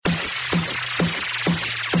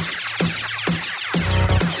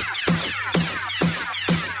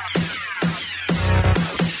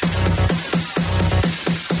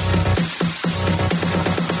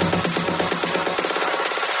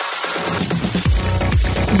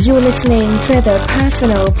You're listening to the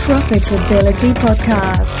Personal Profitability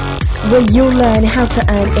Podcast, where you'll learn how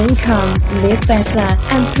to earn income, live better,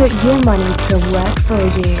 and put your money to work for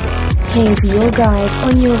you. Here's your guide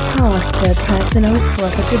on your path to personal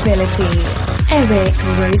profitability, Eric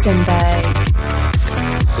Rosenberg.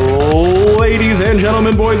 Ladies and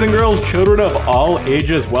gentlemen, boys and girls, children of all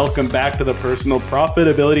ages, welcome back to the Personal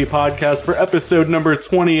Profitability Podcast for episode number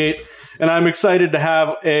 28. And I'm excited to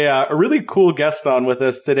have a really cool guest on with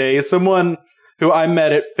us today. Someone who I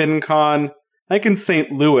met at FinCon, I think in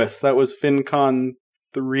St. Louis. That was FinCon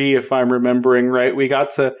 3, if I'm remembering right. We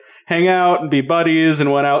got to hang out and be buddies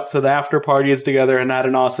and went out to the after parties together and had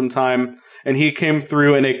an awesome time. And he came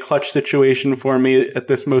through in a clutch situation for me at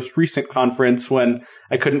this most recent conference when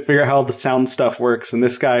I couldn't figure out how the sound stuff works. And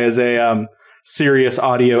this guy is a serious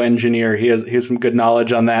audio engineer. He has some good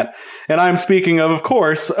knowledge on that. And I'm speaking of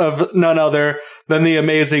course, of none other than the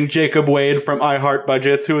amazing Jacob Wade from iHeart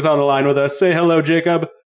Budgets, who is on the line with us. Say hello, Jacob.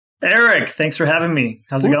 Eric, thanks for having me.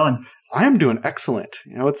 How's it going? I am doing excellent.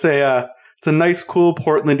 You know, it's a nice, cool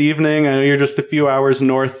Portland evening. I know you're just a few hours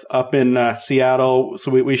north up in Seattle,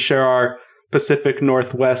 so we share our Pacific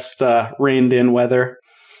Northwest rained-in weather.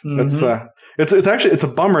 Mm-hmm. It's a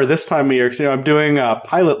bummer this time of year because I'm doing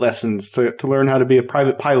pilot lessons to learn how to be a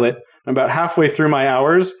private pilot. I'm about halfway through my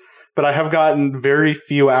hours, but I have gotten very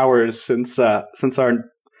few hours since our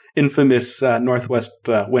infamous Northwest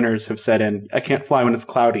winters have set in. I can't fly when it's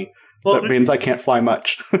cloudy. So that means I can't fly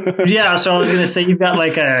much. Yeah, so I was going to say you've got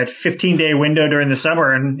like a 15-day window during the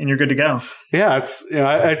summer and you're good to go. Yeah,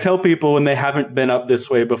 I tell people when they haven't been up this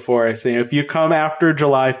way before, I say if you come after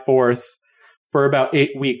July 4th for about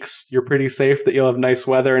 8 weeks, you're pretty safe that you'll have nice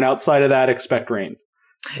weather. And outside of that, expect rain.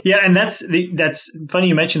 Yeah, and that's funny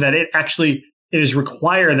you mentioned that. It is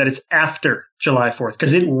required that it's after July 4th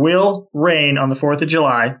because it will rain on the 4th of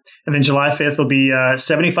July. And then July 5th will be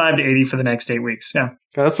 75 to 80 for the next 8 weeks. Yeah.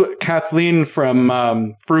 That's what Kathleen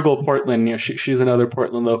from Frugal Portland, she's another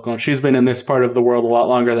Portland local. And she's been in this part of the world a lot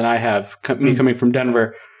longer than I have, me coming from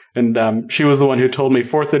Denver. And she was the one who told me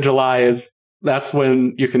 4th of July, that's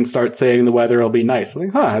when you can start saying the weather will be nice. I'm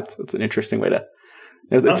like, that's an interesting way to...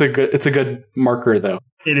 It's a good marker, though.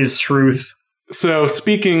 It is truth. So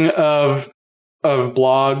speaking of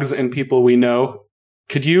blogs and people we know,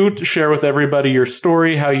 could you share with everybody your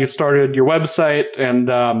story, how you started your website, and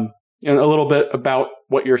a little bit about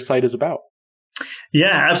what your site is about?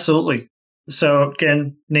 Yeah, absolutely. So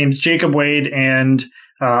again, name's Jacob Wade, and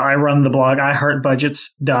I run the blog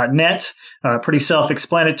iHeartBudgets.net. Pretty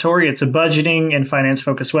self-explanatory. It's a budgeting and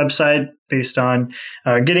finance-focused website based on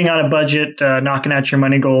getting on a budget, knocking out your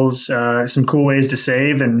money goals, some cool ways to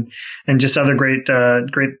save, and just other great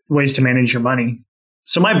ways to manage your money.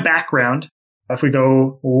 So my background, if we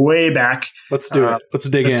go way back. Let's do it. Let's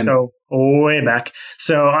dig in. Let's go way back.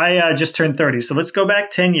 So I just turned 30. So let's go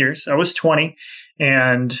back 10 years. I was 20,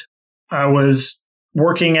 and I was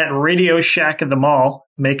working at Radio Shack at the mall,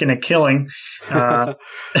 making a killing.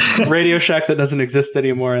 Radio Shack that doesn't exist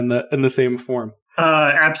anymore in the same form.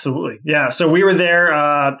 Absolutely. Yeah. So we were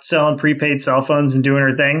there selling prepaid cell phones and doing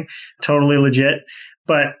our thing. Totally legit.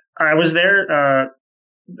 But I was there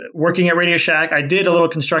working at Radio Shack. I did a little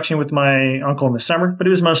construction with my uncle in the summer, but it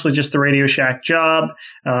was mostly just the Radio Shack job.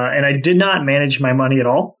 And I did not manage my money at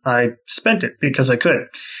all. I spent it because I could.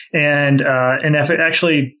 And if it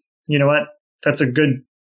actually, you know what? That's a good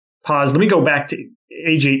pause. Let me go back to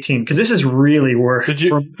age 18 because this is really where did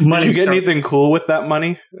you get anything cool with that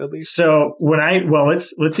money at least? So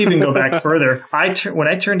let's even go back further. When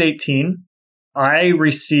I turned 18, I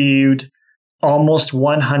received almost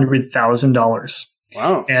 $100,000.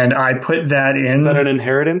 Wow! And I put that in. Is that an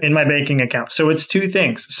inheritance? In my banking account. So it's two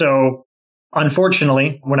things. So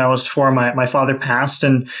unfortunately, when I was 4, my father passed,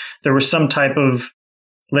 and there was some type of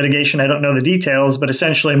litigation. I don't know the details, but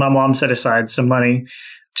essentially my mom set aside some money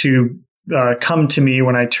to come to me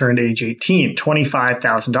when I turned age 18,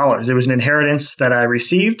 $25,000. It was an inheritance that I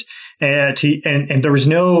received, and there was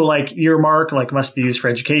no like earmark, like must be used for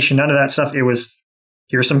education. None of that stuff. It was,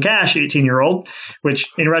 here's some cash, 18-year-old, which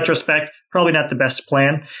in retrospect, probably not the best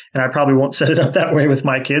plan. And I probably won't set it up that way with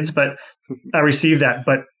my kids, but I received that.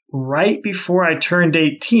 But right before I turned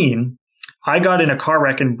 18, I got in a car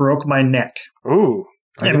wreck and broke my neck. Ooh.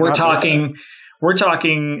 And we're talking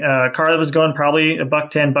a car that was going probably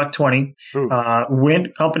 $110, $120, went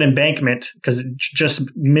up an embankment because just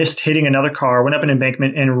missed hitting another car, went up an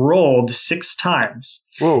embankment and rolled 6 times.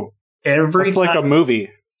 Whoa. That's like a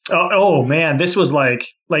movie. Oh man, this was like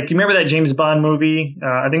you remember that James Bond movie?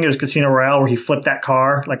 I think it was Casino Royale where he flipped that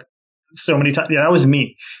car. Like so many times. Yeah, that was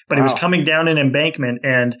me. But It was Wow. coming down an embankment,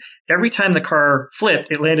 and every time the car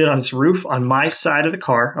flipped, it landed on its roof on my side of the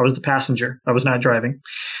car. I was the passenger. I was not driving.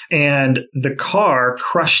 And the car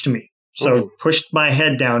crushed me. So Ooh. pushed my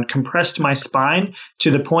head down, compressed my spine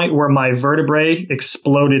to the point where my vertebrae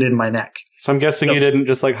exploded in my neck. So I'm guessing So- you didn't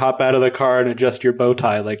just like hop out of the car and adjust your bow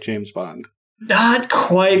tie like James Bond. Not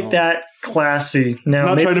quite No. that classy. No, I'm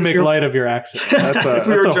not maybe trying to make if you're- light of your accident. That's If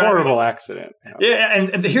we were a driving- horrible accident. Yeah. Yeah,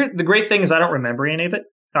 and here the great thing is I don't remember any of it.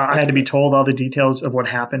 I That's had to be good. told all the details of what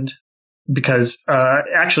happened because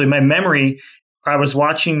actually my memory. I was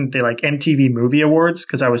watching the like MTV Movie Awards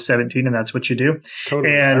because I was 17 and that's what you do.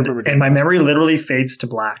 Totally. I remember doing And my that. memory literally fades to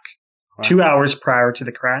black Wow. 2 hours prior to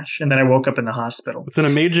the crash, and then I woke up in the hospital. It's an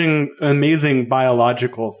amazing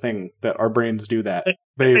biological thing that our brains do that.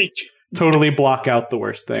 They totally block out the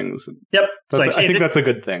worst things. Yep. It's That's, like, I think that's a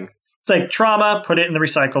good thing. it's like trauma, put it in the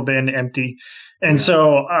recycle bin, empty. And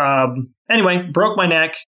so, anyway, broke my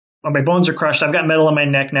neck. My bones are crushed. I've got metal in my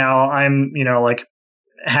neck now. I'm, like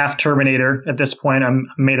half Terminator at this point. I'm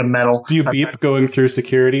made of metal. Do you beep going through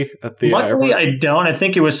security at the Luckily, airport? I don't. I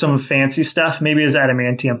think it was some fancy stuff. Maybe it was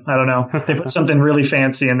adamantium. I don't know. They put something really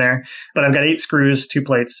fancy in there. But I've got 8 screws, 2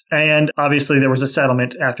 plates. And obviously, there was a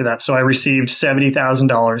settlement after that. So I received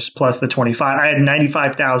 $70,000 plus the 25. I had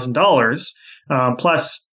 $95,000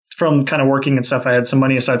 plus from kind of working and stuff. I had some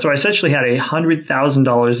money aside. So I essentially had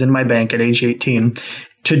 $100,000 in my bank at age 18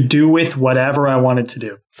 to do with whatever I wanted to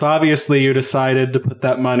do. So obviously you decided to put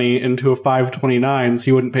that money into a 529 so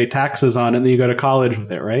you wouldn't pay taxes on it and then you go to college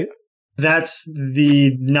with it, right? That's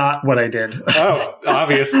not what I did. Oh,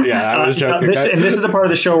 obviously. Yeah, I was joking. This is the part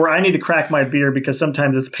of the show where I need to crack my beer because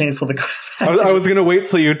sometimes it's painful to. I was going to wait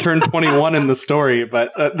till you turned 21 in the story, but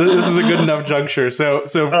this is a good enough juncture. So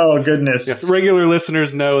Oh goodness! yes, regular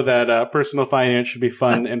listeners know that personal finance should be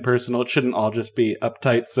fun and personal. It shouldn't all just be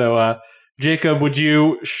uptight. So, Jacob, would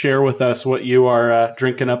you share with us what you are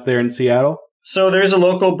drinking up there in Seattle? So there's a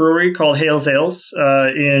local brewery called Hales Ales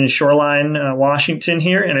in Shoreline, Washington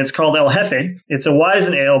here, and it's called El Jefe. It's a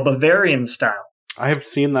Weizen Ale, Bavarian style. I have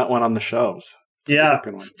seen that one on the shelves. It's a Yeah.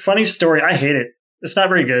 good one. Funny story. I hate it. It's not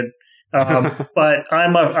very good. But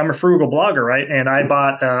I'm a frugal blogger, right? And I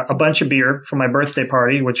bought a bunch of beer for my birthday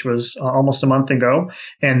party, which was almost a month ago.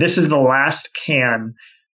 And this is the last can.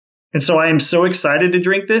 And so I am so excited to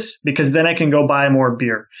drink this because then I can go buy more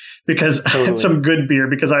beer because Totally. some good beer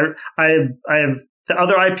because I have the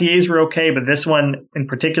other IPAs were okay, but this one in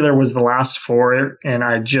particular was the last 4 and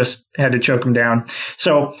I just had to choke them down.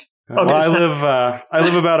 So Well, I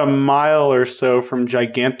live about a mile or so from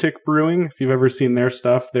Gigantic Brewing. If you've ever seen their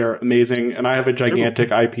stuff, they're amazing. And I have a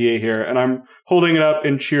Gigantic IPA here, and I'm holding it up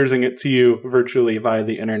and cheersing it to you virtually via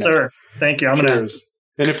the internet. sir, thank you. I'm going to Cheers.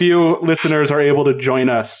 And if you listeners are able to join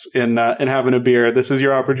us in having a beer, this is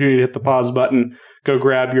your opportunity to hit the pause button. Go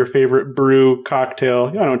grab your favorite brew, cocktail.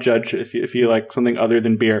 I don't judge if you like something other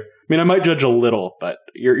than beer. I mean, I might judge a little, but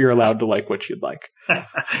you're allowed to like what you'd like.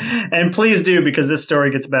 and please do because this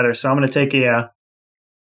story gets better. So I'm going to take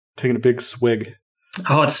Taking a big swig.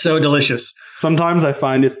 oh, it's so delicious. Sometimes I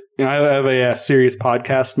find if I have a serious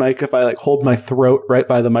podcast mic, if I like hold my throat right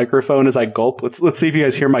by the microphone as I gulp. Let's see if you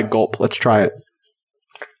guys hear my gulp. Let's try it.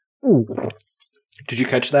 Ooh. Did you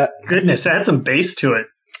catch that? Goodness, that had some bass to it.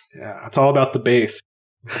 Yeah, it's all about the bass.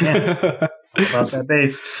 About that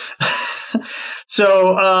bass.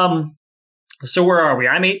 So where are we?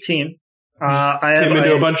 I'm 18. I Came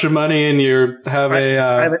into a bunch of money and you have I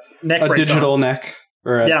have a a neck brace digital on. neck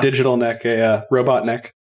or a Yeah. digital neck, a robot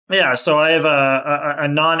neck. Yeah, so I have a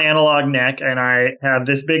non-analog neck, and I have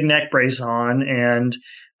this big neck brace on, and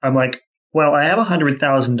I'm like, well, I have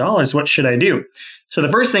 $100,000. What should I do? So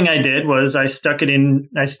the first thing I did was I stuck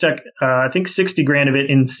I think 60 grand of it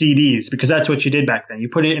in CDs because that's what you did back then. You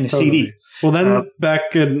put it in a CD. Well, then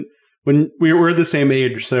back in when we were the same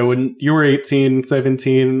age, so when you were 18,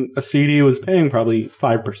 17, a CD was paying probably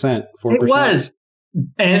 5%, 4%. It was.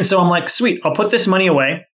 And so I'm like, sweet, I'll put this money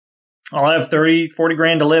away. I'll have 30, 40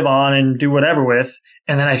 grand to live on and do whatever with.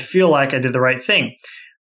 And then I feel like I did the right thing.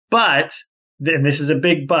 But, and this is a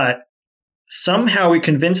big but, somehow we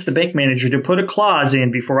convinced the bank manager to put a clause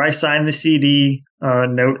in before I signed the CD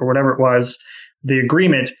note or whatever it was, the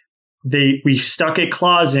agreement. We stuck a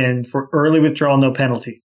clause in for early withdrawal, no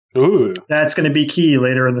penalty. Ooh. That's going to be key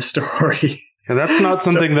later in the story. Yeah, that's not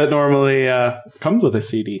something that normally comes with a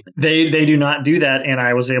CD. They do not do that, and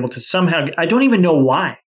I was able to somehow. I don't even know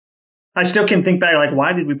why. I still can think back, like,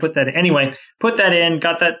 why did we put that in? Anyway, put that in,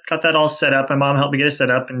 got that all set up. My mom helped me get it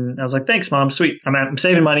set up, and I was like, thanks, Mom, sweet. I'm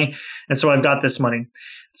saving money, and so I've got this money.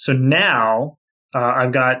 So now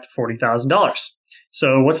I've got $40,000.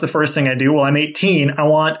 So what's the first thing I do? Well, I'm 18. I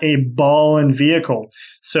want a ballin' vehicle.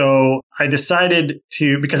 So I decided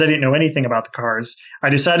to, because I didn't know anything about the cars, I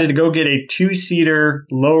decided to go get a 2-seater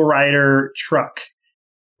lowrider truck.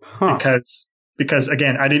 Huh. Because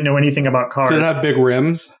again, I didn't know anything about cars. Did it have big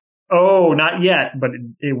rims? Oh, not yet, but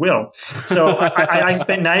it will. So I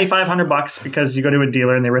spent $9,500 because you go to a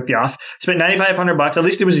dealer and they rip you off. Spent $9,500. At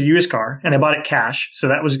least it was a used car, and I bought it cash, so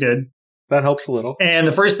that was good. That helps a little. And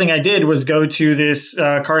the first thing I did was go to this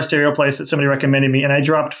car stereo place that somebody recommended me, and I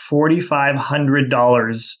dropped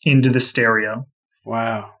 $4,500 into the stereo.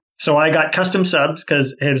 Wow. So I got custom subs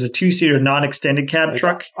because it was a 2-seater non-extended cab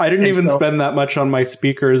truck. I didn't even spend that much on my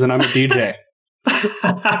speakers, and I'm a DJ.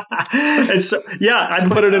 And so, yeah, I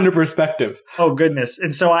put it into perspective. Oh goodness!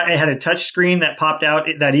 And so I had a touch screen that popped out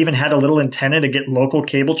that even had a little antenna to get local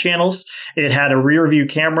cable channels. It had a rear view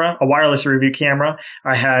camera, a wireless rear view camera.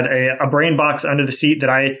 I had a brain box under the seat that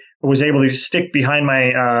I was able to stick behind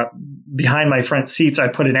my front seats. I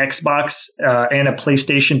put an Xbox and a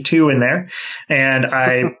PlayStation 2 in there, and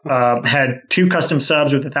I had 2 custom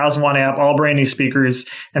subs with 1,000-watt amp, all brand new speakers,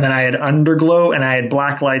 and then I had underglow and I had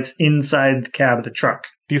black lights inside the cab of the truck.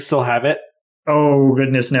 Do you still have it? Oh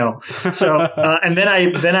goodness, no. So and then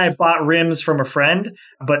I bought rims from a friend,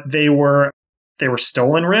 but they were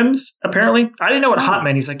stolen rims. Apparently, I didn't know what hot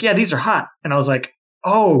meant. He's like, "Yeah, these are hot," and I was like,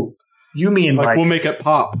 "Oh, you mean like we'll make it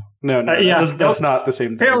pop?" No, yeah, that's not the same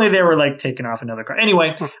thing. Apparently, they were like taken off another car.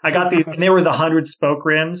 Anyway, I got these, and they were the 100-spoke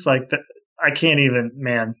rims. Like I can't even,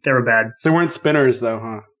 man, they were bad. They weren't spinners though,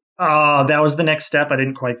 huh? Oh, that was the next step. I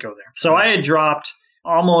didn't quite go there. So I had dropped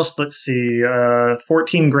almost,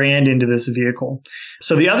 $14,000 into this vehicle.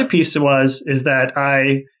 So the other piece is that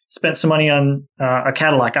I spent some money on a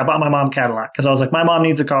Cadillac. I bought my mom a Cadillac because I was like, my mom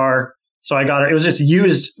needs a car. So I got her. It was just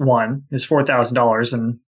used one. It's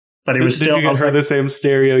 $4,000, but it was still. Did you get her the same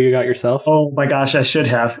stereo you got yourself? Oh my gosh, I should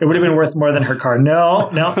have. It would have been worth more than her car. No,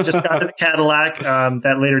 just got her the Cadillac.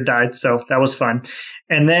 That later died, so that was fun.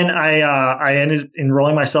 And then I ended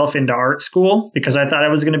enrolling myself into art school because I thought I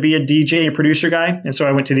was going to be a DJ, a producer guy, and so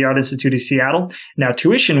I went to the Art Institute of Seattle. Now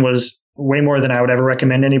tuition was way more than I would ever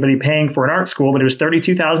recommend anybody paying for an art school, but it was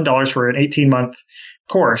 $32,000 for an 18-month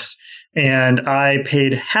course. And I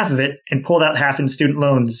paid half of it and pulled out half in student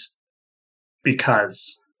loans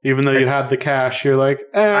because. Even though you had the cash, you're like,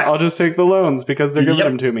 I'll just take the loans because they're giving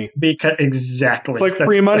them to me. Exactly. It's like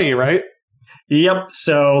free money, right? Yep.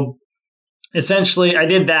 So essentially, I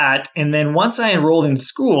did that. And then once I enrolled in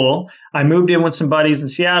school, I moved in with some buddies in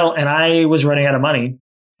Seattle, and I was running out of money,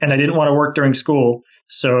 and I didn't want to work during school.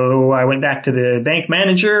 So I went back to the bank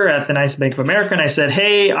manager at the nice Bank of America, and I said,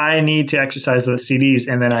 hey, I need to exercise those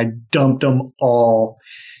CDs. And then I dumped them all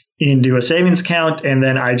into a savings account. And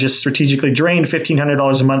then I just strategically drained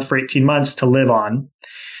 $1,500 a month for 18 months to live on,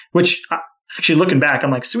 which actually looking back,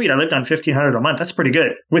 I'm like, sweet, I lived on $1,500 a month. That's pretty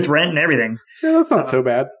good with rent and everything. Yeah, that's not so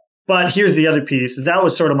bad. But here's the other piece. That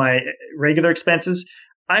was sort of my regular expenses.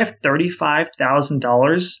 I have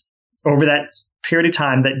 $35,000 over that period of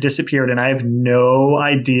time that disappeared, and I have no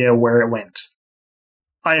idea where it went.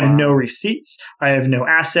 I have no receipts. I have no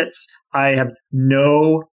assets. I have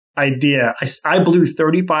no idea. I blew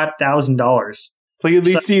 $35,000. It's like at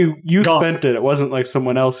least you spent it. It wasn't like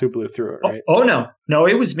someone else who blew through it, right? Oh no,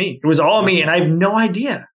 it was me. It was all me, and I have no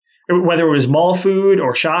idea whether it was mall food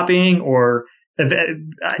or shopping or.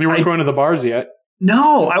 You weren't going to the bars yet.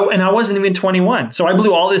 No, I wasn't even 21. So I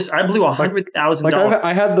blew all this. I blew $100,000.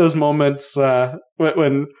 I had those moments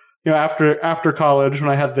when after college when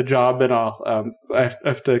I had the job and all. I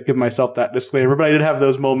have to give myself that disclaimer, but I did have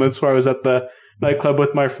those moments where I was at the nightclub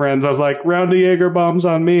with my friends. I was like, round of Jaeger bombs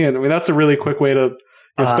on me, and I mean that's a really quick way to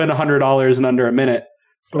spend $100 in under a minute.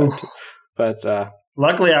 But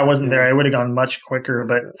luckily, I wasn't there. I would have gone much quicker.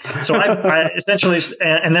 But so I essentially,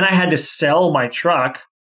 and then I had to sell my truck,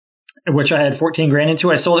 which I had $14,000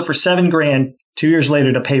 into. I sold it for $7,000 2 years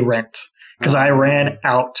later to pay rent because I ran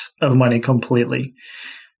out of money completely.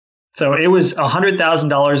 So it was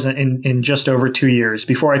 $100,000 in just over 2 years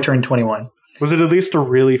before I turned 21. Was it at least a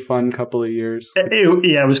really fun couple of years?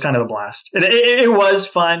 It was kind of a blast. It was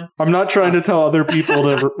fun. I'm not trying to tell other people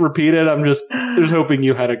to repeat it. I'm just hoping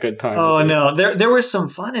you had a good time. Oh, no. There was some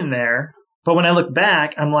fun in there. But when I look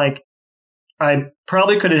back, I'm like, I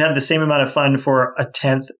probably could have had the same amount of fun for a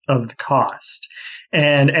tenth of the cost.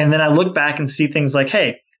 And then I look back and see things like,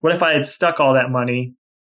 hey, what if I had stuck all that money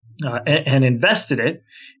and invested it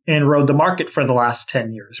and rode the market for the last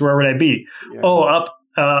 10 years? Where would I be? Yeah. Oh, up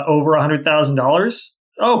over $100,000.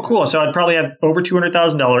 Oh, cool. So I'd probably have over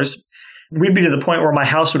 $200,000. We'd be to the point where my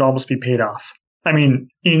house would almost be paid off. I mean,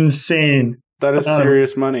 insane. That is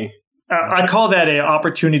serious money. I call that an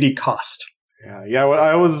opportunity cost. Yeah. Well,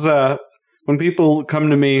 I was when people come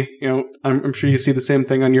to me, I'm sure you see the same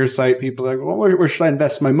thing on your site. People are like, well, where should I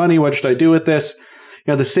invest my money? What should I do with this?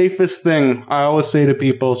 The safest thing I always say to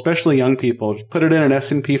people, especially young people, just put it in an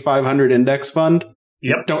S&P 500 index fund.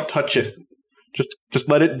 Yep. Don't touch it. Just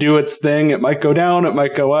let it do its thing. It might go down. It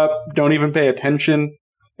might go up. Don't even pay attention.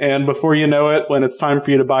 And before you know it, when it's time for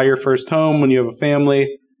you to buy your first home, when you have a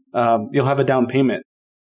family, you'll have a down payment.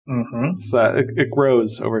 Mm-hmm. It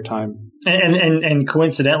grows over time. And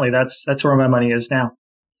coincidentally, that's where my money is now.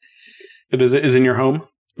 It is in your home?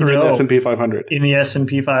 Or in the S&P 500? In the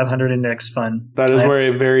S&P 500 index fund. That is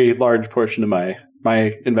where a very large portion of my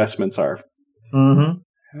investments are. Mm-hmm.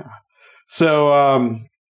 Yeah. So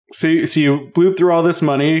you blew through all this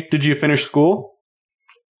money. Did you finish school?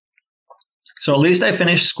 So at least I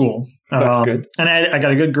finished school. That's good. And I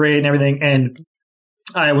got a good grade and everything. And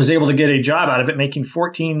I was able to get a job out of it, making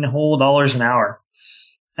 $14 whole an hour.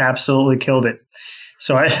 Absolutely killed it.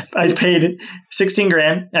 So I paid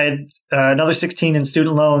 $16,000. I had another 16 in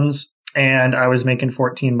student loans, and I was making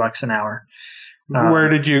 $14 an hour. Where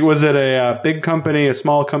was it a big company, a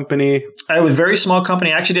small company? It was a very small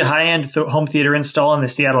company. I actually did high-end home theater install in the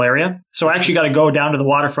Seattle area. So I actually got to go down to the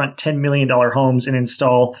waterfront, $10 million homes and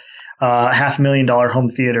install $500,000 home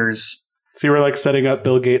theaters. So you were like setting up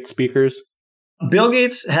Bill Gates speakers? Bill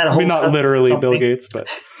Gates had a whole... not literally company. Bill Gates, but...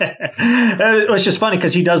 It was just funny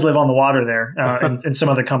because he does live on the water there, and some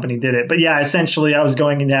other company did it. But yeah, essentially I was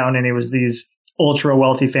going down and it was these ultra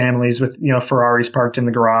wealthy families with, Ferraris parked in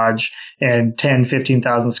the garage and 10,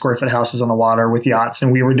 15,000 square foot houses on the water with yachts.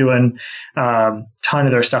 And we were doing a ton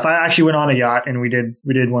of their stuff. I actually went on a yacht and we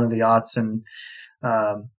did one of the yachts and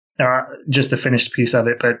just the finished piece of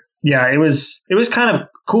it. But yeah, it was kind of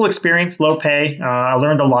cool experience, low pay. I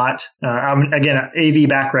learned a lot. Again, AV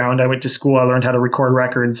background. I went to school. I learned how to record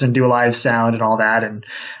records and do live sound and all that. And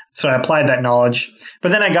so I applied that knowledge.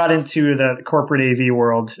 But then I got into the corporate AV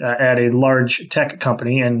world at a large tech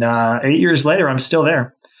company. And 8 years later, I'm still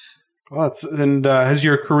there. Well, has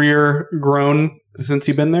your career grown since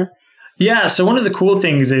you've been there? Yeah. So one of the cool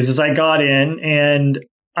things is I got in and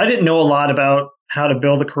I didn't know a lot about how to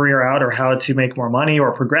build a career out or how to make more money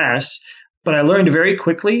or progress. But I learned very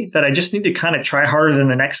quickly that I just need to kind of try harder than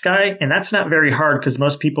the next guy. And that's not very hard because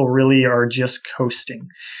most people really are just coasting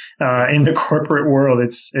in the corporate world.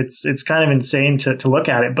 It's kind of insane to look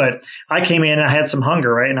at it. But I came in and I had some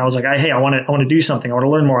hunger, right? And I was like, hey, I want to do something. I want to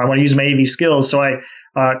learn more. I want to use my AV skills. So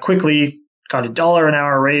I quickly got $1 an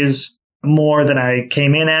hour raise more than I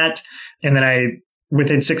came in at. And then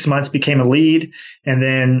within 6 months, became a lead. And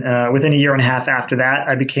then within a year and a half after that,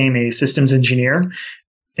 I became a systems engineer.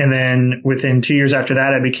 And then within 2 years after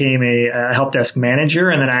that, I became a help desk manager.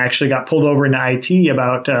 And then I actually got pulled over into IT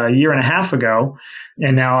about a year and a half ago.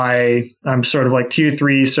 And now I'm sort of like tier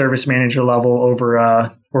 3 service manager level over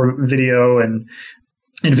or video and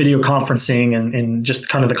video conferencing and just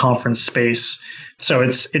kind of the conference space. So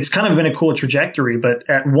it's kind of been a cool trajectory. But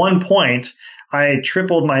at one point, I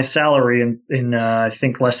tripled my salary in I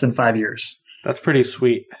think less than 5 years. That's pretty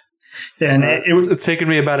sweet. And it's taken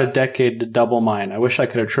me about a decade to double mine. I wish I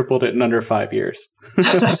could have tripled it in under 5 years.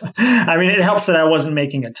 I mean, it helps that I wasn't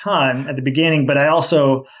making a ton at the beginning, but I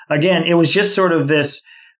also, again, it was just sort of this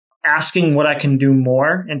asking what I can do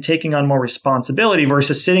more and taking on more responsibility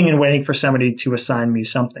versus sitting and waiting for somebody to assign me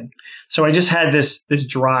something. So I just had this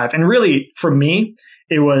drive. And really, for me,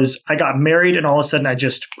 it was, I got married and all of a sudden I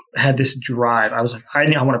just had this drive. I was like, I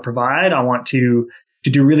want to provide. I want to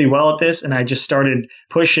do really well at this. And I just started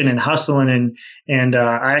pushing and hustling. And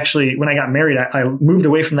I actually, when I got married, I moved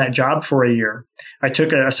away from that job for a year. I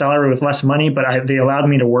took a salary with less money, but they allowed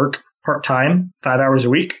me to work part-time, 5 hours a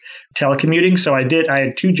week, telecommuting. So I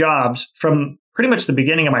had 2 jobs from pretty much the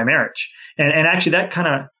beginning of my marriage. And actually that kind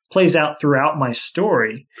of plays out throughout my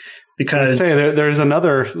story. Because there's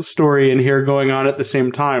another story in here going on at the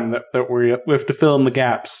same time that we have to fill in the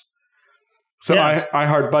gaps. So yes. I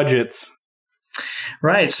heart budgets.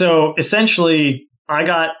 Right. So essentially,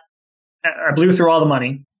 I blew through all the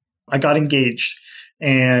money. I got engaged,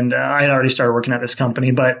 and I had already started working at this company.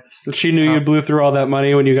 But she knew you blew through all that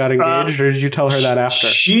money when you got engaged, or did you tell her that after?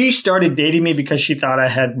 She started dating me because she thought I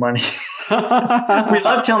had money. We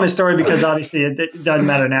love telling this story because obviously it doesn't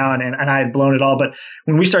matter now, and I had blown it all. But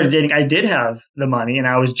when we started dating, I did have the money, and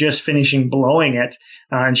I was just finishing blowing it.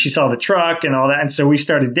 And she saw the truck and all that, and so we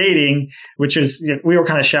started dating, which is we were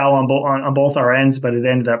kind of shallow on both our ends, but it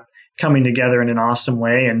ended up coming together in an awesome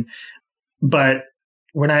way. But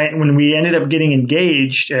when we ended up getting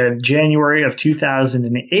engaged in January of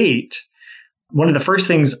 2008, one of the first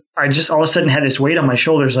things I just all of a sudden had this weight on my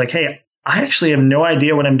shoulders, like, hey, I actually have no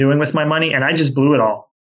idea what I'm doing with my money, and I just blew it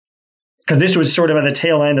all. because this was sort of at the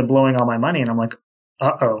tail end of blowing all my money. And I'm like,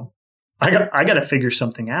 uh-oh, I got to figure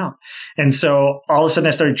something out. And so all of a sudden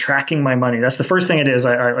I started tracking my money. That's the first thing it is.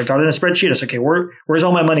 I got it in a spreadsheet. I said, okay, where's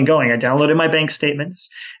all my money going? I downloaded my bank statements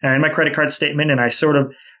and my credit card statement, and I sort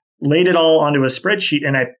of laid it all onto a spreadsheet,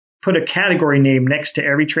 and I put a category name next to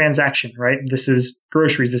every transaction, right? This is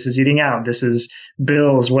groceries. This is eating out. This is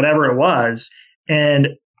bills, whatever it was. And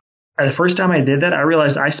the first time I did that, I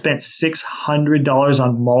realized I spent $600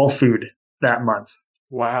 on mall food that month.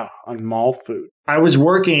 Wow, on mall food. I was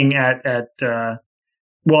working at that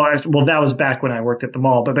was back when I worked at the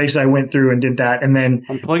mall, but basically I went through and did that. And then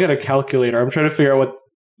I'm pulling out a calculator. I'm trying to figure out what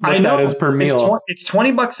that is per meal. It's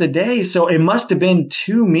 $20 a day. So it must have been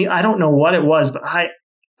 2 meals. I don't know what it was, but I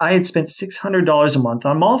had spent $600 a month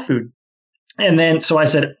on mall food. And then, so I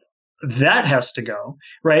said, that has to go.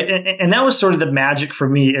 Right. And that was sort of the magic for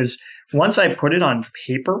me, is once I put it on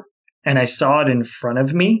paper and I saw it in front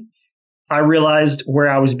of me, I realized where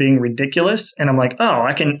I was being ridiculous, and I'm like, oh,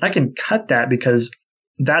 I can cut that because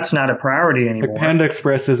that's not a priority anymore. Like Panda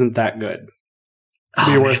Express isn't that good to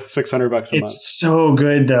be worth $600 a month. It's so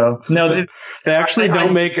good though. No, they actually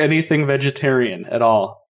don't make anything vegetarian at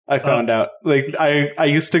all. I found out. Like I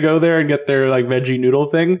used to go there and get their like veggie noodle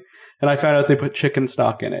thing, and I found out they put chicken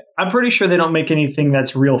stock in it. I'm pretty sure they don't make anything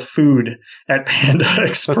that's real food at Panda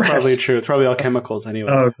Express. That's probably true. It's probably all chemicals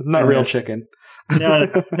anyway. Oh, not real chicken.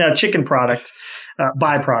 no, chicken product,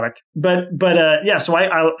 byproduct. But yeah, so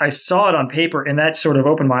I saw it on paper, and that sort of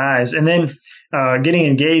opened my eyes. And then getting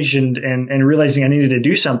engaged and realizing I needed to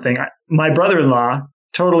do something, my brother-in-law,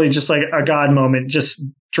 totally just like a God moment, just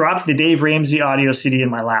dropped the Dave Ramsey audio CD in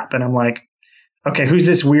my lap. And I'm like, okay, who's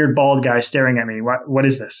this weird bald guy staring at me? What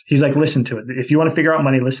is this? He's like, listen to it. If you want to figure out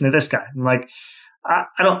money, listen to this guy. I'm like,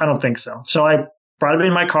 I don't think so. So I brought it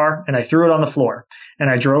in my car and I threw it on the floor,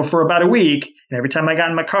 and I drove for about a week. And every time I got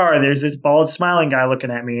in my car, there's this bald smiling guy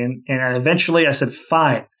looking at me. And eventually I said,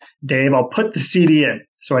 fine, Dave, I'll put the CD in.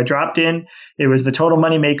 So I dropped in. It was the Total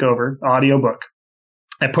Money Makeover audiobook.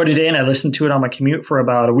 I put it in. I listened to it on my commute for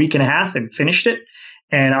about a week and a half and finished it.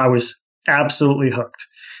 And I was absolutely hooked.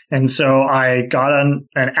 And so I got on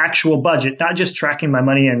an actual budget, not just tracking my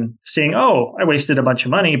money and saying, oh, I wasted a bunch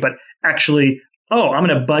of money, but actually, oh, I'm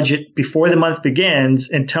going to budget before the month begins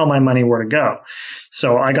and tell my money where to go.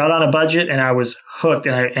 So I got on a budget and I was hooked,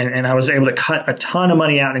 and I was able to cut a ton of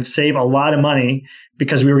money out and save a lot of money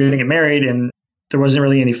because we were going to get married and there wasn't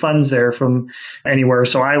really any funds there from anywhere.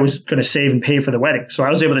 So I was going to save and pay for the wedding. So I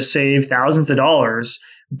was able to save thousands of dollars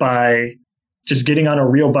by just getting on a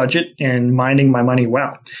real budget and minding my money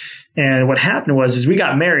well. And what happened was we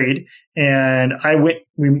got married, and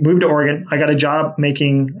we moved to Oregon. I got a job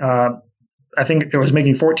making, I think it was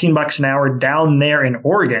making $14 an hour down there in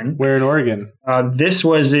Oregon. Where in Oregon? This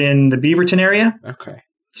was in the Beaverton area. Okay.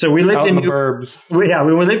 So we lived in the burbs.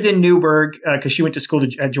 We lived in Newburgh because she went to school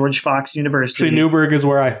at George Fox University. Actually, Newburgh is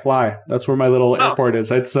where I fly. That's where my little airport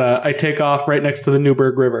is. It's I take off right next to the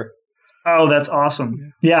Newburgh River. Oh, that's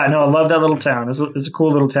awesome. Yeah, no, I love that little town. It's a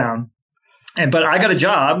cool little town. But I got a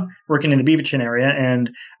job working in the Beaverton area,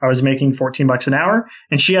 and I was making $14 an hour.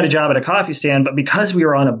 And she had a job at a coffee stand, but because we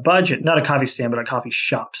were on a budget, not a coffee stand, but a coffee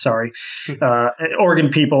shop. Sorry, Oregon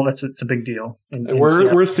people, it's a big deal.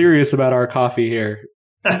 We're serious about our coffee here.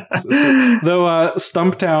 Though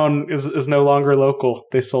Stumptown is no longer local.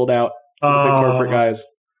 They sold out to the big corporate guys.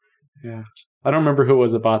 Yeah. I don't remember who it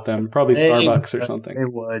was that bought them. Probably Starbucks or something.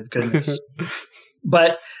 It would, goodness.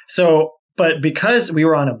 But because we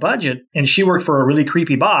were on a budget and she worked for a really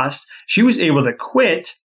creepy boss, she was able to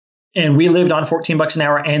quit, and we lived on $14 an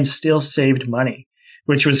hour and still saved money,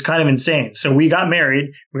 which was kind of insane. So we got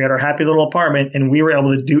married, we had our happy little apartment, and we were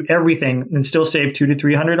able to do everything and still save $200 to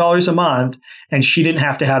 $300 a month. And she didn't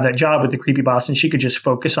have to have that job with the creepy boss, and she could just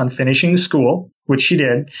focus on finishing school, which she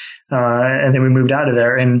did. And then we moved out of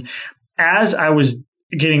there. And as I was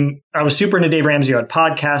super into Dave Ramsey. I would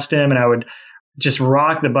podcast him, and I would just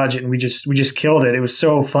rock the budget, and we just killed it. It was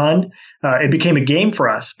so fun. It became a game for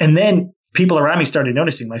us. And then people around me started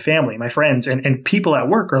noticing, my family, my friends, and people at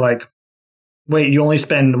work are like, wait, you only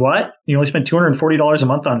spend what? You only spend $240 a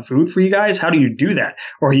month on food for you guys? How do you do that?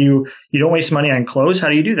 Or you don't waste money on clothes? How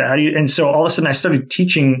do you do that? And so all of a sudden I started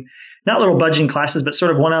teaching not little budgeting classes, but sort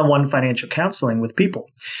of one-on-one financial counseling with people.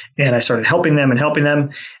 And I started helping them.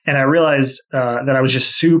 And I realized that I was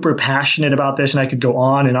just super passionate about this, and I could go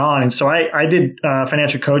on and on. And so I did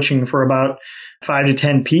financial coaching for about 5 to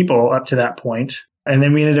 10 people up to that point. And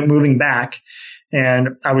then we ended up moving back, and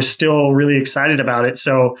I was still really excited about it.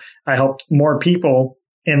 So I helped more people.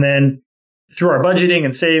 And then through our budgeting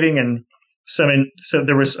and saving, and so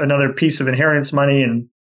there was another piece of inheritance money, and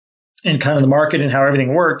and kind of the market and how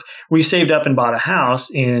everything worked, we saved up and bought a house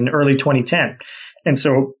in early 2010. And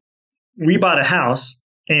so we bought a house,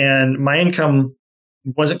 and my income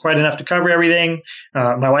wasn't quite enough to cover everything.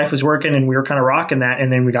 My wife was working, and we were kind of rocking that.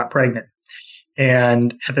 And then we got pregnant.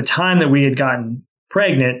 And at the time that we had gotten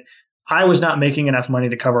pregnant, I was not making enough money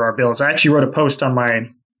to cover our bills. I actually wrote a post on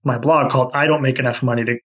my blog called "I Don't Make Enough Money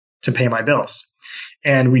to Pay My Bills,"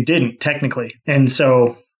 and we didn't technically. And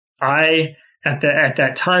so at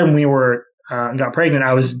that time we were got pregnant,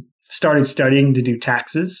 I started studying to do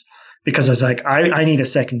taxes, because I was like, I need a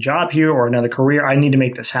second job here or another career. I need to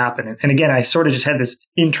make this happen. And again, I sort of just had this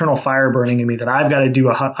internal fire burning in me that I've got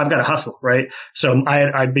to hustle, right? So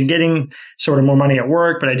I'd been getting sort of more money at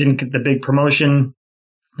work, but I didn't get the big promotion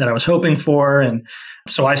that I was hoping for. And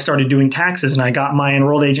so I started doing taxes, and I got my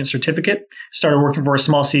enrolled agent certificate, started working for a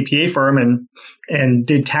small CPA firm, and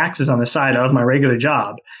did taxes on the side of my regular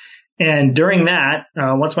job. And during that,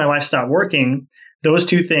 once my wife stopped working, those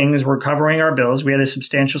two things were covering our bills. We had a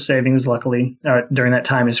substantial savings, luckily, during that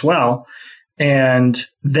time as well. And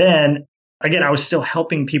then, again, I was still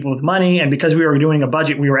helping people with money. And because we were doing a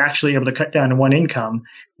budget, we were actually able to cut down to one income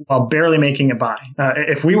while barely making it by.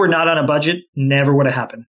 If we were not on a budget, never would have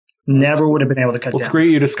happened. Never would have been able to cut down. It's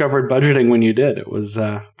great you discovered budgeting when you did. It was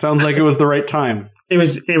sounds like it was the right time. It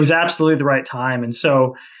was absolutely the right time. And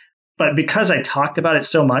so, but because I talked about it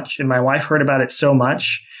so much and my wife heard about it so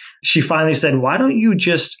much, she finally said, why don't you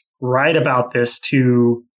just write about this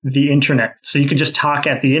to the internet so you can just talk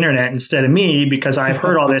at the internet instead of me, because I've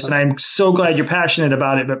heard all this and I'm so glad you're passionate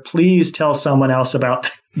about it, but please tell someone else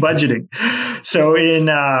about budgeting. So in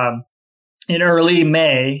early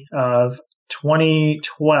May of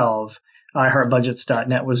 2012,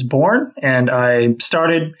 iHeartBudgets.net was born, and I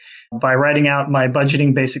started by writing out my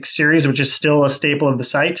Budgeting Basics series, which is still a staple of the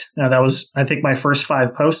site. That was, I think, my first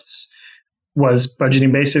 5 posts was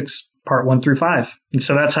Budgeting Basics part 1 through 5. And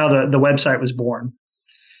so that's how the website was born.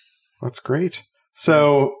 That's great.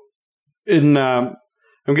 So I'm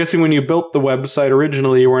guessing when you built the website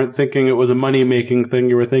originally, you weren't thinking it was a money-making thing.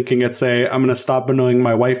 You were thinking it's I'm going to stop annoying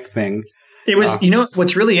my wife thing. It was,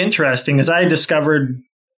 what's really interesting is I discovered,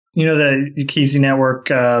 the Ukese Network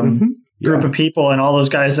group of people and all those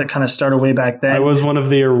guys that kind of started way back then. I was one of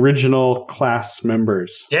the original class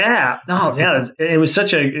members. Yeah. Oh, yeah. It was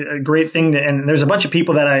such a great thing. And there's a bunch of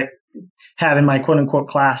people that I have in my quote unquote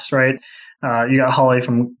class, right? You got Holly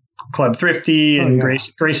from Club Thrifty and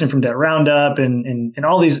Grayson from Debt Roundup and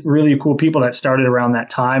all these really cool people that started around that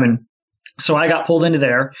time. And so I got pulled into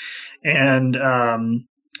there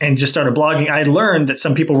and just started blogging. I learned that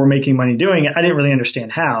some people were making money doing it. I didn't really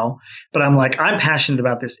understand how, but I'm like, I'm passionate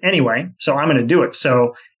about this anyway, so I'm going to do it.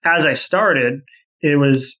 So as I started, it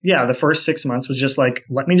was, the first 6 months was just like,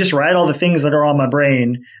 let me just write all the things that are on my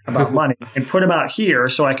brain about money and put them out here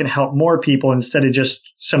so I can help more people instead of just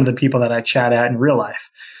some of the people that I chat at in real life.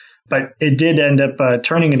 But it did end up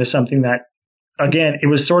turning into something that, again, it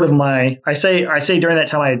was sort of I say during that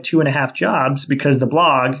time I had 2.5 jobs because the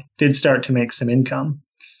blog did start to make some income.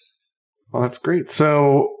 Well, that's great.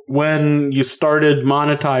 So when you started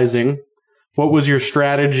monetizing, what was your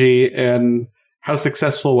strategy and how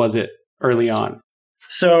successful was it early on?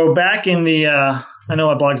 So back in I know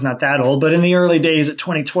my blog's not that old, but in the early days of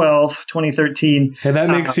 2012, 2013. Hey, that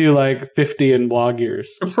makes you like 50 in blog years.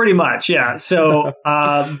 Pretty much, yeah. So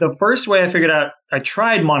the first way I figured out I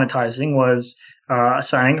tried monetizing was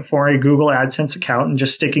signing up for a Google AdSense account and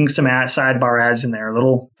just sticking some sidebar ads in there,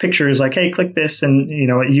 little pictures like, hey, click this. And,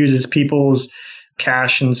 it uses people's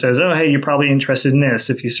cash and says, oh, hey, you're probably interested in this.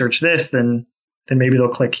 If you search this, then maybe they'll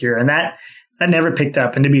click here. And that never picked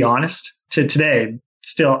up. And to be honest, to today,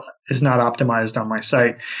 still is not optimized on my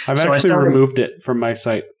site. I've actually removed it from my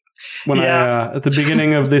site. When I at the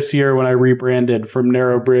beginning of this year, when I rebranded from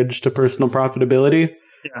Narrow Bridge to Personal Profitability,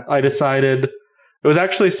 I decided it was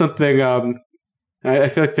actually something I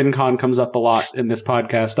feel like FinCon comes up a lot in this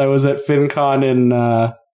podcast. I was at FinCon in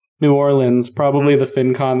New Orleans, probably the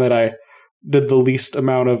FinCon that I did the least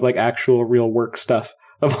amount of like actual real work stuff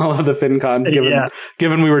of all of the FinCons,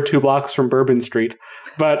 given we were 2 blocks from Bourbon Street.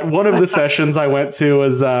 But one of the sessions I went to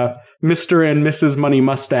was Mr. and Mrs. Money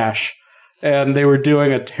Mustache. And they were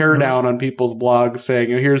doing a teardown on people's blogs saying,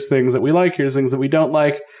 here's things that we like, here's things that we don't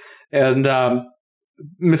like. And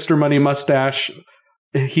Mr. Money Mustache,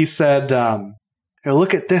 he said,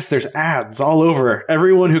 look at this. There's ads all over.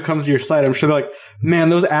 Everyone who comes to your site, I'm sure they're like, man,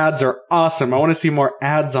 those ads are awesome. I want to see more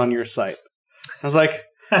ads on your site. I was like,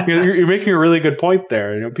 you're making a really good point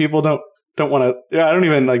there. People don't want to, I don't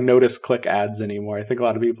even like notice click ads anymore. I think a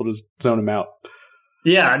lot of people just zone them out.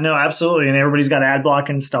 Yeah, no, absolutely. And everybody's got ad block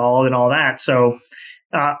installed and all that. So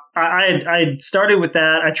I started with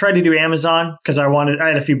that. I tried to do Amazon because I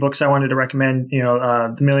had a few books I wanted to recommend,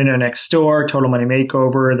 The Millionaire Next Door, Total Money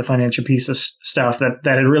Makeover, the Financial Pieces stuff that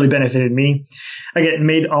had really benefited me. I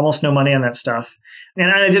made almost no money on that stuff.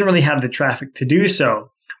 And I didn't really have the traffic to do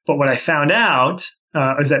so. But what I found out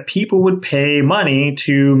is that people would pay money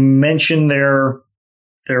to mention their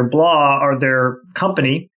blog or their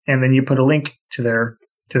company, and then you put a link to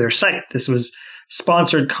their site. This was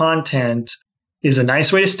sponsored content is a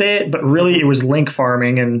nice way to say it, but really it was link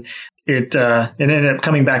farming, and it ended up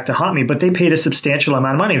coming back to haunt me. But they paid a substantial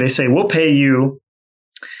amount of money. They say, we'll pay you,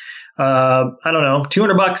 I don't know,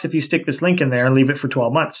 $200 if you stick this link in there and leave it for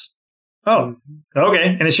 12 months. Oh,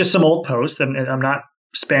 okay. And it's just some old post, and I'm not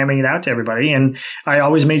spamming it out to everybody. And I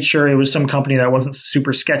always made sure it was some company that wasn't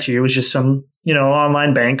super sketchy. It was just some,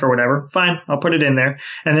 online bank or whatever. Fine, I'll put it in there.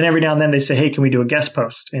 And then every now and then they say, hey, can we do a guest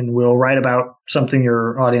post? And we'll write about something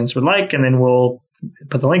your audience would like. And then we'll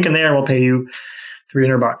put the link in there and we'll pay you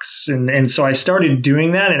 $300. And so I started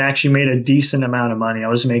doing that and actually made a decent amount of money. I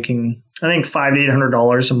was making, I think, $500 to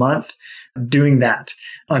 $800 a month doing that.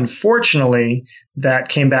 Unfortunately, that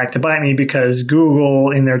came back to bite me because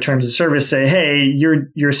Google, in their terms of service, say, hey,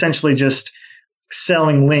 you're essentially just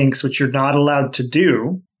selling links, which you're not allowed to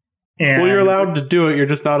do. And you're allowed to do it. You're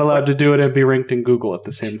just not allowed to do it and be ranked in Google at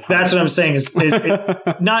the same time. That's what I'm saying. Is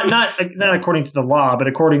not according to the law, but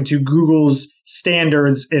according to Google's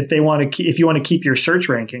standards. If you want to keep your search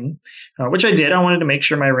ranking, which I did, I wanted to make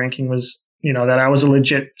sure my ranking was, that I was a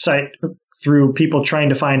legit site through people trying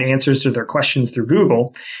to find answers to their questions through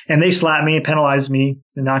Google. And they slapped me, penalized me,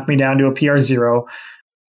 and knocked me down to a PR0.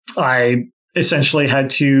 I essentially had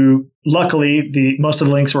to, luckily, most of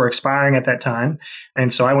the links were expiring at that time.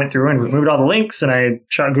 And so I went through and removed all the links, and I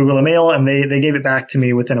shot Google a mail, and they gave it back to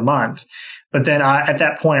me within a month. But then at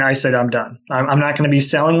that point, I said, I'm done. I'm not going to be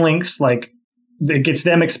selling links. Like, it gets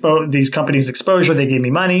them these companies exposure. They gave me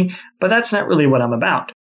money, but that's not really what I'm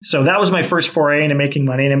about. So that was my first foray into making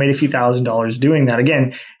money, and I made a few $1,000s doing that.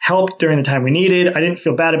 Again, helped during the time we needed. I didn't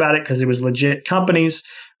feel bad about it because it was legit companies,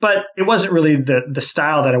 but it wasn't really the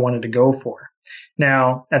style that I wanted to go for.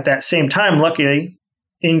 Now, at that same time, luckily,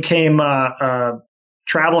 in came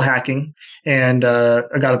travel hacking, and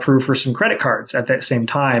I got approved for some credit cards at that same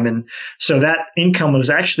time. And so that income was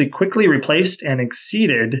actually quickly replaced and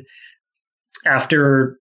exceeded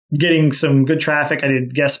after getting some good traffic. I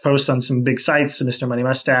did guest posts on some big sites, Mr. Money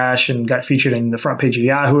Mustache, and got featured in the front page of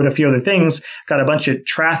Yahoo and a few other things, got a bunch of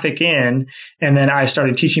traffic in. And then I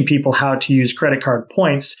started teaching people how to use credit card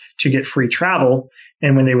points to get free travel.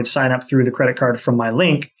 And when they would sign up through the credit card from my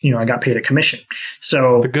link, I got paid a commission.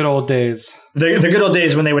 So the good old days. The good old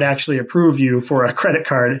days when they would actually approve you for a credit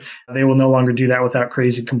card. They will no longer do that without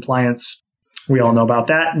crazy compliance. We all know about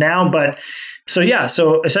that now. But so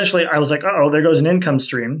essentially I was like, there goes an income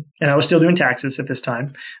stream. And I was still doing taxes at this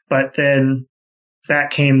time. But then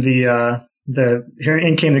that came here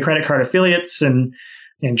in came the credit card affiliates and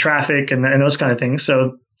traffic and those kind of things.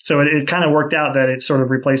 So it kind of worked out that it sort of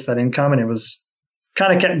replaced that income, and it was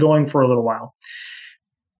kind of kept going for a little while.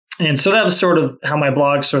 And so that was sort of how my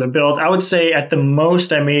blog sort of built. I would say at the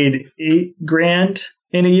most I made $8,000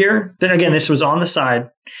 in a year. Then again, this was on the side.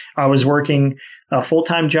 I was working a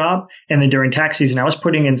full-time job, and then during tax season, I was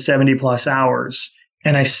putting in 70 plus hours,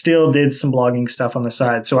 and I still did some blogging stuff on the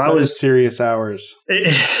side. So I was serious hours.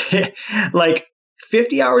 Like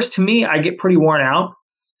 50 hours to me, I get pretty worn out.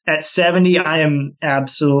 At 70, I am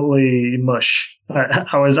absolutely mush.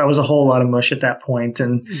 I was a whole lot of mush at that point,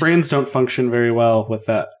 and brains don't function very well with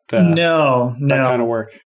that. No, that kind of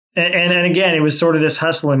work. And again, it was sort of this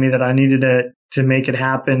hustle in me that I needed to make it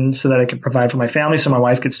happen so that I could provide for my family, so my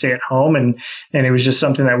wife could stay at home, and it was just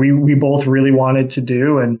something that we both really wanted to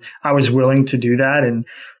do, and I was willing to do that, and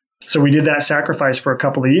so we did that sacrifice for a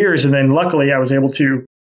couple of years, and then luckily I was able to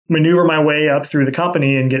maneuver my way up through the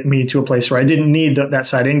company and get me to a place where I didn't need that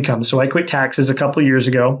side income. So I quit taxes a couple of years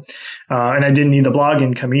ago, and I didn't need the blog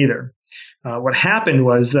income either. What happened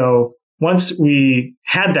was, though, once we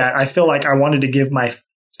had that, I feel like I wanted to give my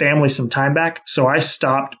family some time back. So I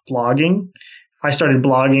stopped blogging. I started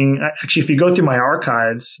blogging. Actually, if you go through my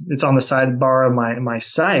archives, it's on the sidebar of my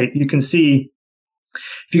site. You can see,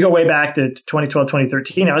 if you go way back to 2012,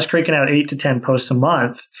 2013, I was cranking out 8 to 10 posts a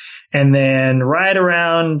month. And then right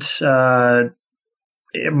around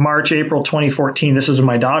March, April 2014, this is when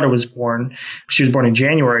my daughter was born. She was born in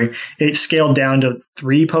January. It scaled down to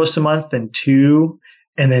 3 posts a month, then 2.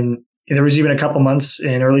 And then there was even a couple months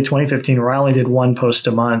in early 2015 where I only did 1 post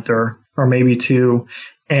a month or maybe 2.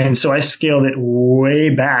 And so I scaled it way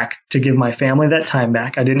back to give my family that time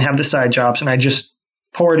back. I didn't have the side jobs, and I just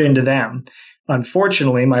poured into them.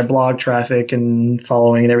 unfortunately, my blog traffic and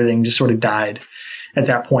following and everything just sort of died at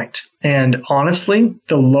that point. And honestly,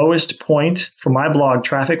 the lowest point for my blog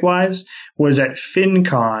traffic wise was at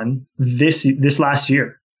FinCon this last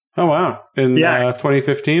year. Oh, wow. In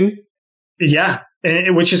 2015? Yeah.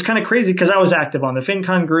 Which is kind of crazy because I was active on the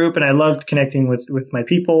FinCon group and I loved connecting with my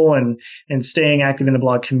people and staying active in the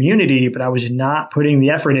blog community, but I was not putting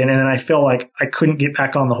the effort in. And then I felt like I couldn't get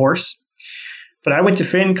back on the horse. But I went to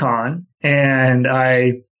FinCon and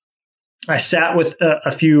I sat with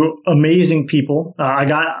a few amazing people.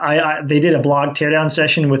 They did a blog teardown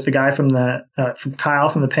session with the guy from Kyle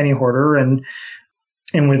from the Penny Hoarder and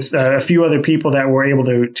with a few other people that were able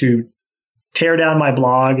to tear down my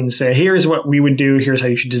blog and say, here's what we would do. Here's how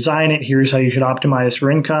you should design it. Here's how you should optimize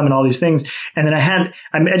for income and all these things. And then I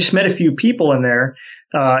just met a few people in there.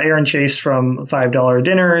 Aaron Chase from $5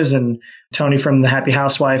 Dinners and Tony from The Happy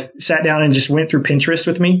Housewife sat down and just went through Pinterest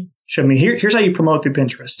with me, showed me here's how you promote through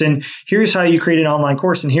Pinterest. And here's how you create an online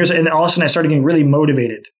course. And all of a sudden I started getting really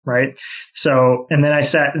motivated. Right. So, and then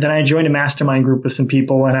I joined a mastermind group with some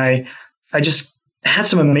people and I just had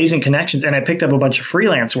some amazing connections and I picked up a bunch of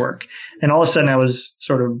freelance work. And all of a sudden I was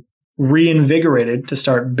sort of reinvigorated to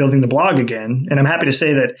start building the blog again. And I'm happy to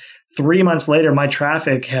say that 3 months later, my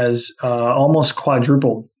traffic has almost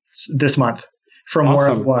quadrupled this month from Awesome.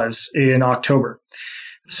 where it was in October.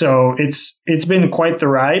 So it's been quite the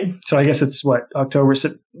ride. So I guess it's October,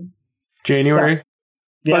 January?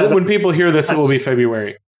 Yeah. When people hear this, it will be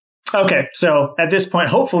February. Okay. So at this point,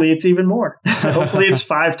 hopefully it's even more. Hopefully it's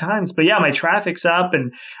 5 times. But yeah, my traffic's up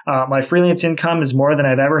and my freelance income is more than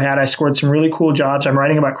I've ever had. I scored some really cool jobs. I'm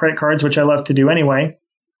writing about credit cards, which I love to do anyway.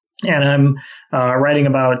 And I'm writing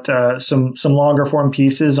about some longer form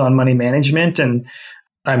pieces on money management. And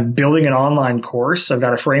I'm building an online course. I've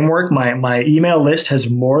got a framework. My email list has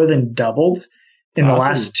more than doubled in the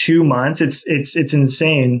last 2 months. It's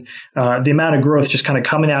insane. The amount of growth just kind of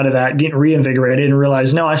coming out of that, getting reinvigorated and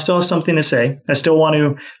realize, no, I still have something to say. I still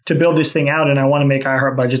want to build this thing out and I want to make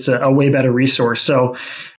iHeart Budgets a way better resource. So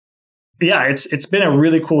yeah, it's been a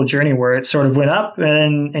really cool journey where it sort of went up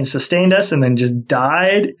and sustained us and then just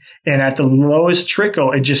died. And at the lowest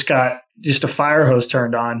trickle, it just got a fire hose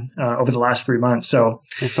turned on over the last 3 months. So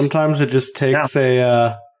sometimes it just takes one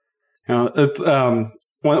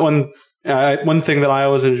thing that I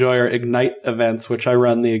always enjoy are Ignite events, which I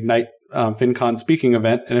run the Ignite FinCon speaking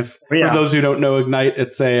event. And for those who don't know Ignite,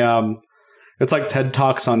 it's like TED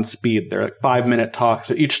Talks on speed. They're like 5-minute talks.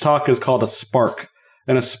 So each talk is called a spark.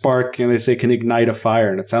 And a spark, they say, can ignite a fire.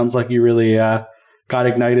 And it sounds like you really got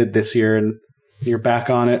ignited this year and you're back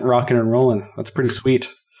on it, rocking and rolling. That's pretty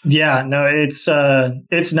sweet. Yeah, no, it's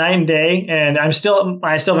night and day, and I still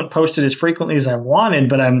haven't posted as frequently as I wanted,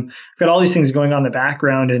 but I've got all these things going on in the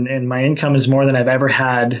background, and my income is more than I've ever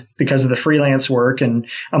had because of the freelance work, and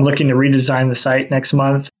I'm looking to redesign the site next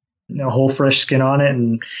month, whole fresh skin on it,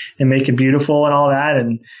 and make it beautiful and all that,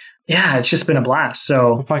 and yeah, it's just been a blast.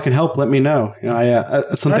 So if I can help, let me know.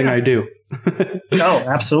 That's something I do. Oh,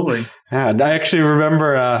 absolutely. Yeah, I actually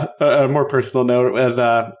remember a more personal note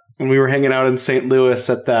when we were hanging out in St. Louis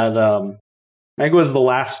at that, I think it was the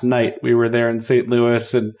last night we were there in St.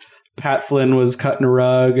 Louis, and Pat Flynn was cutting a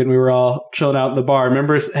rug, and we were all chilling out in the bar. I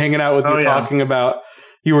remember hanging out with you talking about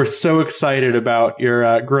you were so excited about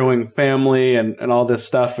your growing family and all this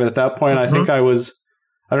stuff. And at that point, I think I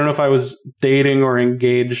don't know if I was dating or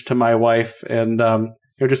engaged to my wife. And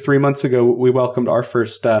just 3 months ago, we welcomed our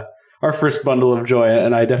first bundle of joy,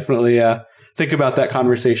 and I definitely think about that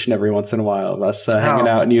conversation every once in a while of us hanging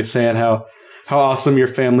out and you saying how awesome your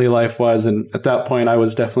family life was. And at that point, I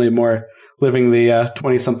was definitely more living the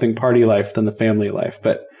 20-something party life than the family life.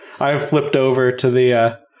 But I've flipped over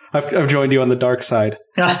to I've joined you on the dark side.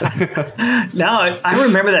 No, I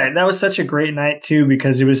remember that. That was such a great night too,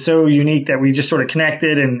 because it was so unique that we just sort of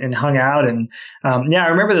connected and hung out. And I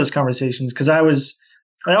remember those conversations because that was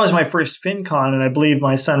my first FinCon, and I believe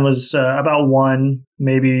my son was about 1,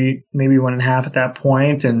 maybe 1.5 at that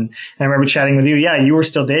point. And I remember chatting with you. Yeah, you were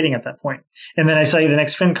still dating at that point. And then I saw you the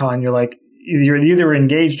next FinCon. You're like, you're either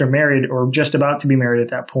engaged or married or just about to be married at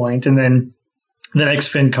that point. And then the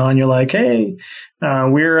next FinCon, you're like, hey,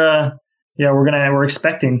 we're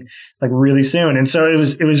expecting like really soon. And so it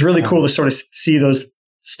was really cool to sort of see those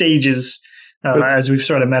stages as we've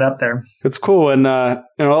sort of met up there. It's cool, and a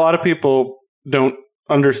lot of people don't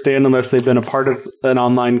understand unless they've been a part of an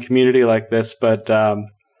online community like this, but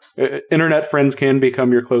internet friends can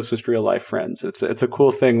become your closest real life friends. It's a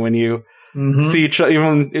cool thing when you see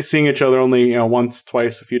even seeing each other only once,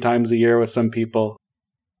 twice, a few times a year with some people.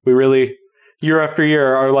 We really, year after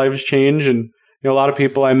year, our lives change, and a lot of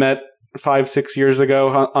people I met 5-6 years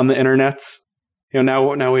ago on the internets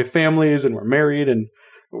now we have families and we're married and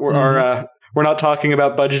we're not talking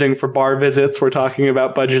about budgeting for bar visits. We're talking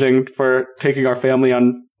about budgeting for taking our family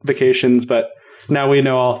on vacations. But now we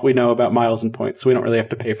know about miles and points, so we don't really have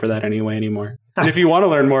to pay for that anymore. And if you want to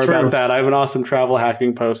learn more about that, I have an awesome travel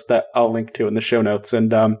hacking post that I'll link to in the show notes.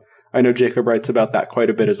 And I know Jacob writes about that quite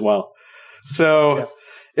a bit as well. So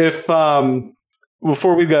if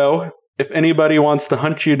before we go, if anybody wants to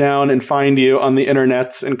hunt you down and find you on the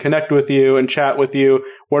internets and connect with you and chat with you,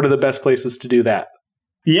 what are the best places to do that?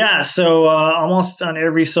 Yeah, so almost on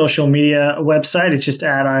every social media website, it's just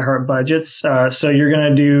at iHeartBudgets. So you're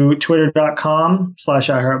going to do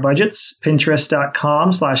twitter.com/iHeartBudgets,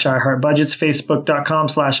 pinterest.com/iHeartBudgets,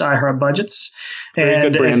 facebook.com/iHeartBudgets. Very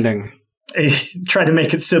good branding. Try to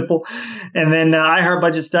make it simple. And then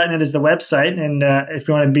iHeartBudgets.net is the website. And if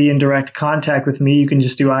you want to be in direct contact with me, you can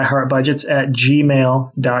just do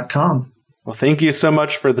iHeartBudgets@gmail.com. Well, thank you so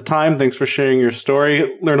much for the time. Thanks for sharing your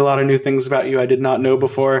story. Learned a lot of new things about you I did not know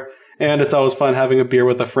before. And it's always fun having a beer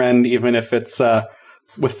with a friend, even if it's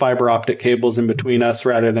with fiber optic cables in between us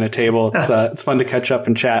rather than a table. It's fun to catch up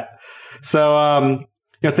and chat. So,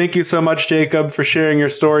 thank you so much, Jacob, for sharing your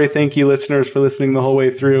story. Thank you, listeners, for listening the whole way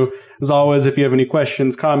through. As always, if you have any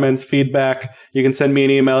questions, comments, feedback, you can send me an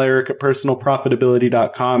email,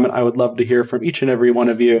 eric@personalprofitability.com, and I would love to hear from each and every one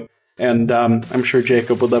of you. And I'm sure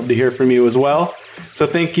Jacob would love to hear from you as well. So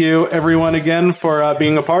thank you, everyone, again for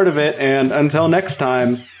being a part of it. And until next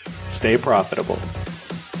time, stay profitable.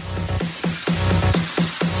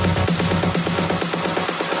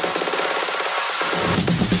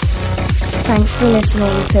 Thanks for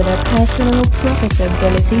listening to the Personal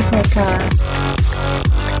Profitability Podcast.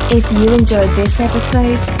 If you enjoyed this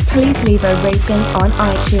episode, please leave a rating on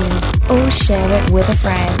iTunes or share it with a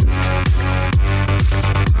friend.